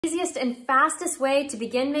Easiest and fastest way to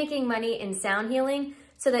begin making money in sound healing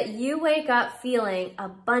so that you wake up feeling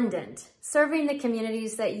abundant, serving the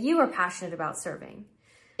communities that you are passionate about serving.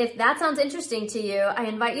 If that sounds interesting to you, I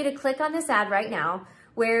invite you to click on this ad right now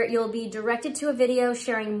where you'll be directed to a video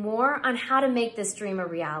sharing more on how to make this dream a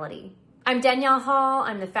reality. I'm Danielle Hall.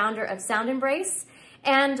 I'm the founder of SoundEmbrace,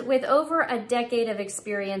 and with over a decade of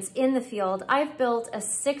experience in the field, I've built a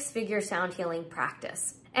 6-figure sound healing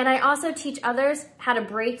practice. And I also teach others how to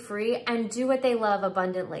break free and do what they love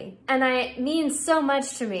abundantly. And it means so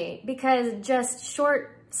much to me because just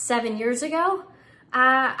short 7 years ago,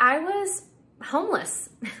 I was homeless.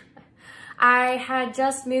 I had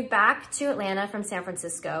just moved back to Atlanta from San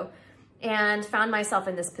Francisco and found myself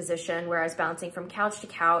in this position where I was bouncing from couch to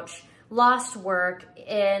couch, lost work,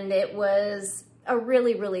 and it was a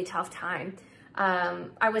really, really tough time.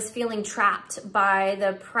 I was feeling trapped by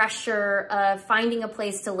the pressure of finding a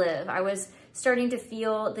place to live. I was starting to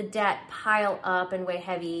feel the debt pile up and weigh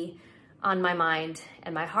heavy on my mind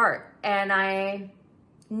and my heart. And I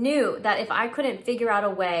knew that if I couldn't figure out a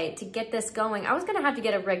way to get this going, I was gonna have to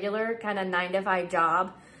get a regular kind of 9-to-5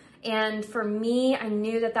 job. And for me, I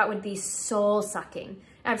knew that that would be soul sucking.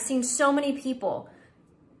 I've seen so many people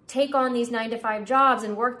take on these 9-to-5 jobs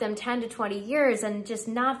and work them 10 to 20 years and just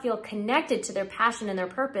not feel connected to their passion and their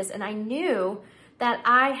purpose. And I knew that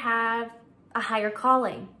I have a higher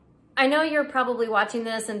calling. I know you're probably watching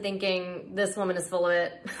this and thinking, this woman is full of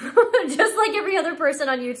it. Just like every other person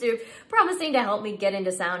on YouTube promising to help me get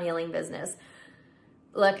into sound healing business.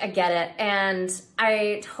 Look, I get it. And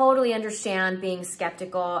I totally understand being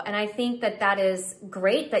skeptical. And I think that that is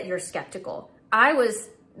great that you're skeptical. I was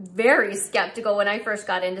very skeptical when I first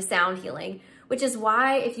got into sound healing, which is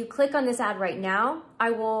why if you click on this ad right now,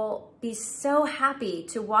 I will be so happy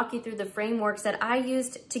to walk you through the frameworks that I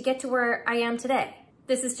used to get to where I am today.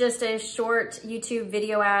 This is just a short YouTube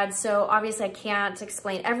video ad, so obviously I can't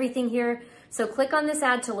explain everything here. So click on this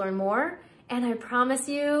ad to learn more, and I promise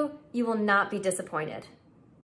you, you will not be disappointed.